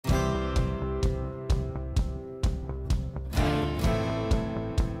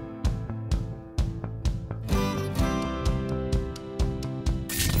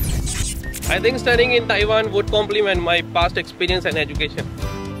I think studying in Taiwan would complement my past experience and education.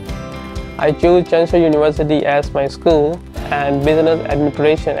 I choose Cheng Shiu University as my school and business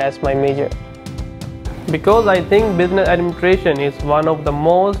administration as my major. Because I think business administration is one of the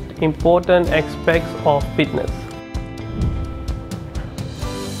most important aspects of business.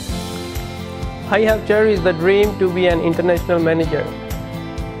 I have cherished the dream to be an international manager.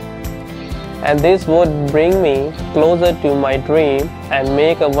 And this would bring me closer to my dream and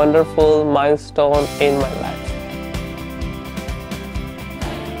make a wonderful milestone in my life.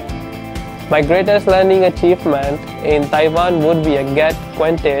 My greatest learning achievement in Taiwan would be to get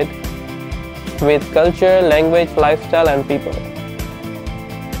acquainted with culture, language, lifestyle, and people.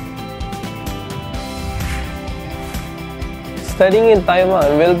 Studying in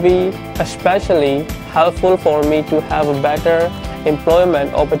Taiwan will be especially helpful for me to have better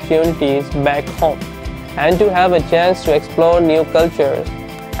employment opportunities back home and to have a chance to explore new cultures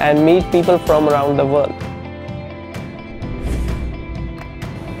and meet people from around the world.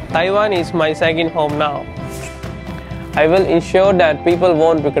 Taiwan is my second home now. I will ensure that people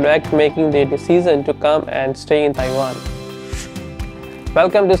won't regret making their decision to come and stay in Taiwan.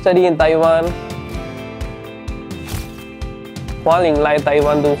 Welcome to study in Taiwan. Hoan nghênh lại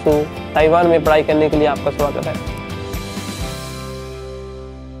Taiwan दोस्तों, Taiwan में पढ़ाई करने के लिए आपका स्वागत है।